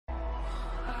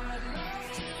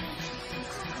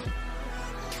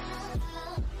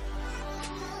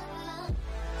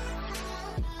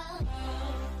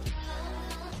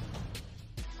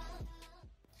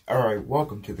Alright,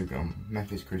 welcome to the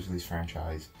Memphis Grizzlies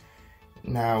franchise.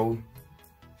 Now,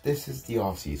 this is the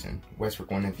offseason. Westbrook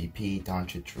won MVP,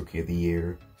 Doncic Rookie of the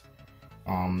Year.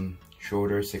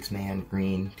 Schroeder, 6-man,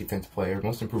 Green, Defensive Player.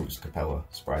 Most improved was Capella,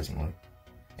 surprisingly.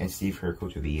 And Steve Kerr,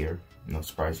 Coach of the Year. No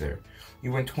surprise there. We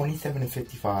went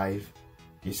 27-55.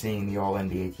 You're seeing the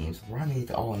All-NBA teams. We're on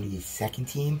the All-NBA second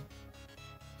team.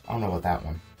 I don't know about that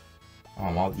one.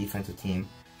 All-defensive team.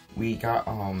 We got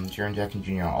Gerald Jackson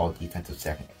Jr. on all-defensive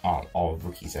second,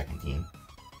 all-rookie second team.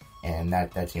 And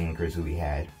that's the only Grizzly we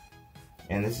had.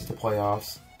 And this is the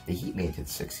playoffs. The Heat made it to the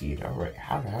 6th seed. Alright,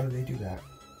 how did they do that?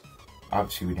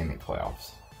 Obviously, we didn't make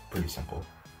playoffs. Pretty simple.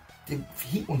 The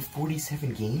Heat won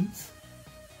 47 games?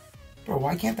 Bro,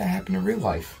 why can't that happen in real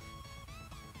life?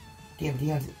 Damn,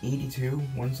 Dion's at 82.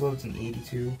 Winslow's an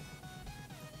 82.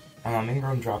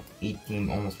 Ingram dropped 18,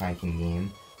 almost 19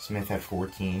 games. Smith had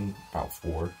 14, about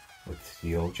 4 with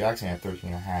steal. Jackson had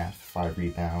 13.5, 5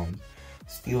 rebounds.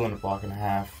 Steal and a block and a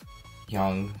half.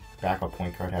 Young, backup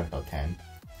point guard, had about 10.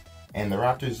 And the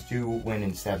Raptors do win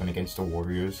in 7 against the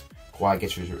Warriors. Kawhi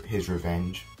gets his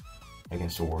revenge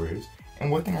against the Warriors.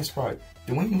 And one thing I spotted,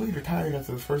 Dwayne Wade retired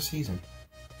after the first season.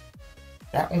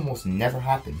 That almost never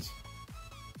happens.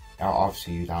 Now,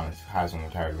 obviously, Udonis hasn't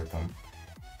retired with them.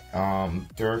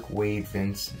 Dirk, Wade,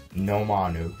 Vince, no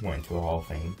Manu went to the Hall of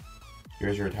Fame.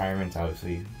 Here's your retirements,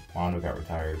 obviously. Manu got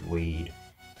retired, Wade,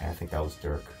 and I think that was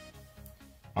Dirk.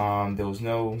 There was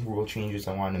no rule changes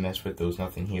I wanted to mess with. There was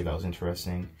nothing here that was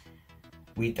interesting.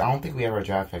 I don't think we have our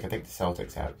draft pick. I think the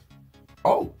Celtics have.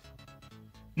 Oh!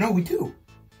 No, we do!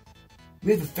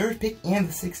 We have the 3rd pick and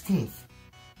the 16th.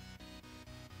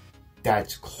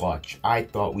 That's clutch. I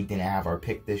thought we didn't have our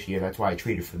pick this year. That's why I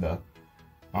traded for the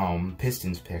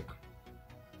Pistons pick.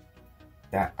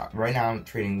 Right now I'm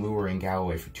trading Lure and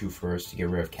Galloway for 2 firsts to get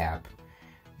rid of Cap.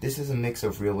 This is a mix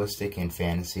of realistic and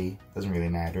fantasy. Doesn't really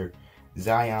matter.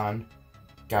 Zion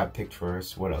got picked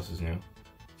first. What else is new?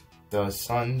 The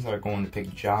Suns are going to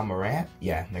pick Ja Morant.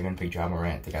 Yeah, they're going to pick Ja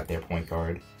Morant. They got their point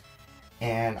guard.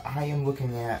 And I am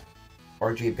looking at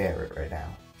RJ Barrett right now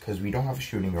because we don't have a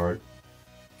shooting guard.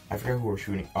 I forget who we're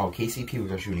shooting. Oh, KCP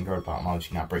was our shooting guard, but I'm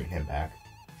obviously not bringing him back.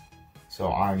 So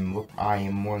I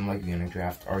am more than likely going to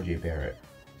draft RJ Barrett.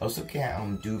 I was looking at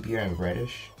Dubier and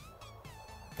Reddish,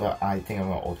 but I think I'm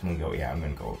going to ultimately go, yeah, I'm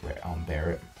going to go with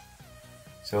Barrett.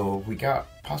 So we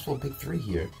got possible pick 3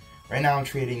 here. Right now I'm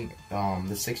trading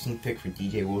the 16th pick for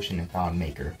DJ Wilson and Thon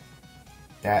Maker.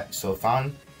 So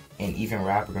Thon and even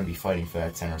Rapp are going to be fighting for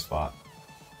that center spot.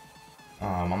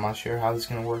 I'm not sure how this is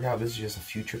going to work out. This is just a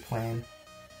future plan.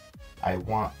 I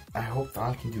hope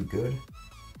Thon can do good.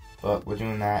 But we're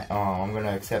doing that. I'm going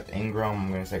to accept Ingram. I'm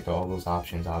going to accept all those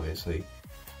options, obviously.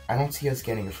 I don't see us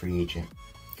getting a free agent.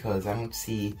 Because I don't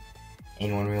see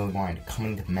anyone really wanting to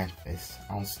come to Memphis.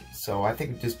 So I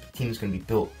think this team is going to be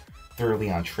built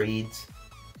thoroughly on trades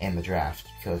and the draft.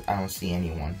 Because I don't see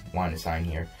anyone wanting to sign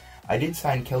here. I did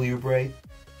sign Kelly Oubre,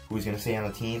 who is going to stay on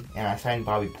the team. And I signed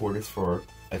Bobby Portis for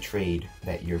a trade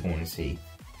that you're going to see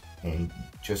in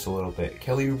just a little bit.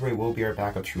 Kelly Oubre will be our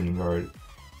backup shooting guard.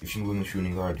 If you move him to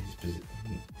shooting guard, his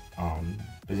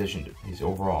position, his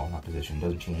overall, not position,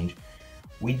 doesn't change.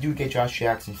 We do get Josh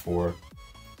Jackson for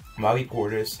Bobby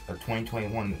Portis, a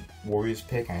 2021 Warriors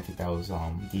pick, and I think that was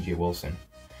DJ Wilson.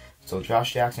 So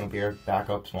Josh Jackson will be our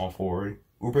backup small forward.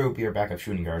 Oubre will be our backup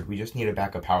shooting guard. We just need a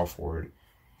backup power forward,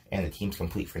 and the team's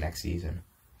complete for next season.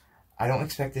 I don't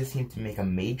expect this team to make a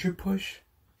major push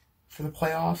for the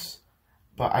playoffs,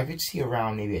 but I could see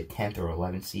around maybe a 10th or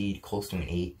 11th seed, close to an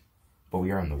 8. But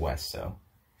we are in the West, so.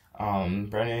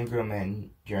 Brandon Ingram and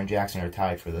Jaren Jackson are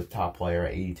tied for the top player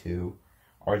at 82.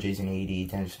 RJ's an 80,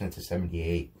 Dennis Smith's a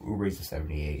 78, Oubre's a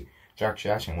 78. Josh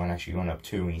Jackson actually going up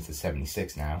 2, and he's a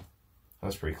 76 now.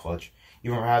 That's pretty clutch.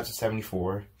 Even Rahab's a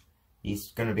 74.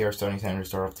 He's going to be our starting center to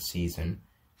start off the season.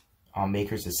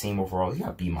 Maker's the same overall. He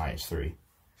got B-3.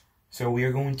 So we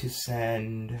are going to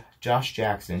send Josh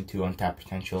Jackson to untapped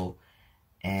potential,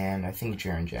 and I think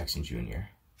Jaren Jackson Jr.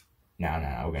 No,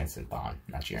 we're going to send Thon,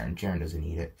 not Jaren. Jaren doesn't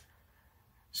need it.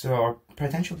 So our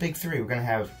potential big 3, we're going to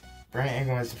have Brandon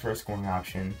Ingram as the first scoring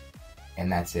option,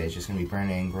 and that's it. It's just going to be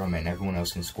Brandon Ingram, and everyone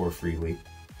else can score freely.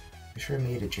 I sure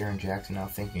made it Jaren Jackson now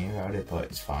thinking about it, but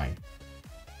it's fine.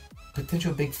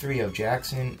 Potential big 3 of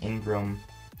Jackson, Ingram,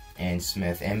 and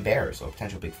Smith, and Bear, so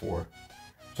potential big 4.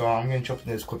 So I'm going to jump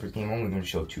into this Clippers game. I'm only going to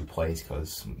show 2 plays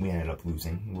because we ended up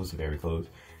losing. It wasn't very close.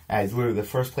 As literally the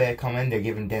first play I come in, they're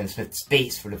giving Dennis Smith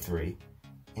space for the 3.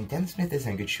 And Dennis Smith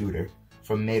isn't a good shooter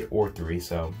from mid or 3,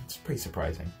 so it's pretty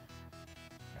surprising.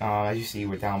 As you see,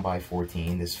 we're down by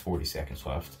 14. There's 40 seconds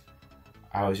left.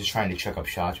 I was just trying to check up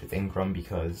shots with Ingram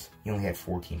because he only had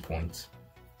 14 points.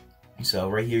 So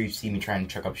right here you see me trying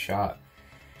to chuck up shot.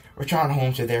 Rashawn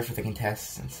Holmes are there for the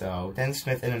contests, and so Dennis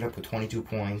Smith ended up with 22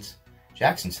 points.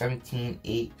 Jackson 17,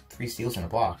 8, 3 steals and a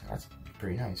block. That's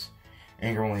pretty nice.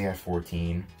 Ingram only had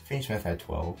 14. Finney Smith had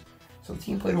 12. So the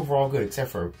team played overall good except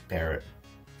for Barrett.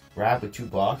 Rab with 2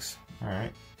 blocks.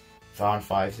 Alright. Thon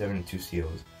 5, 7, and 2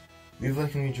 steals. Leave a like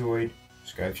if you enjoyed.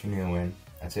 Subscribe if you need to win.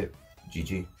 That's it.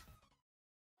 GG.